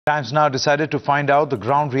Times Now decided to find out the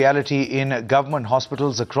ground reality in government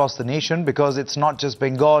hospitals across the nation, because it's not just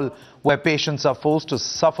Bengal where patients are forced to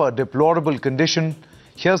suffer a deplorable condition.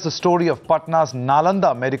 Here's the story of Patna's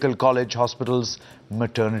Nalanda Medical College Hospital's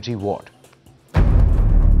maternity ward.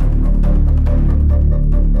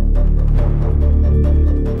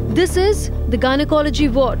 This is the gynecology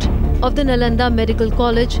ward of the Nalanda Medical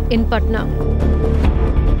College in Patna.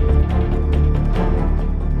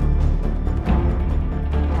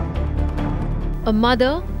 A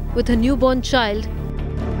mother with her newborn child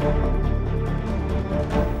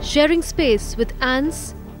sharing space with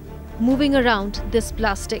ants moving around this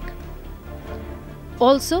plastic.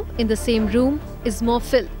 Also in the same room is more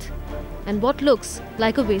filth and what looks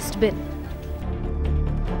like a waste bin.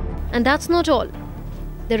 And that's not all.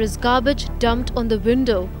 There is garbage dumped on the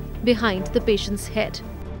window behind the patient's head.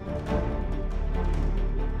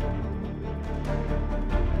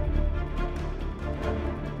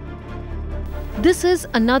 This is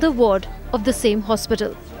another ward of the same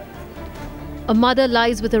hospital. A mother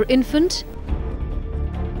lies with her infant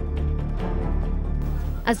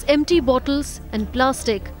as empty bottles and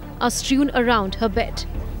plastic are strewn around her bed.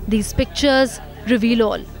 These pictures reveal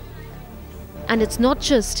all. And it's not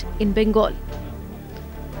just in Bengal.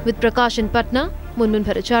 With Prakash in Patna, Munmun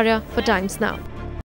Bhattacharya for Times Now.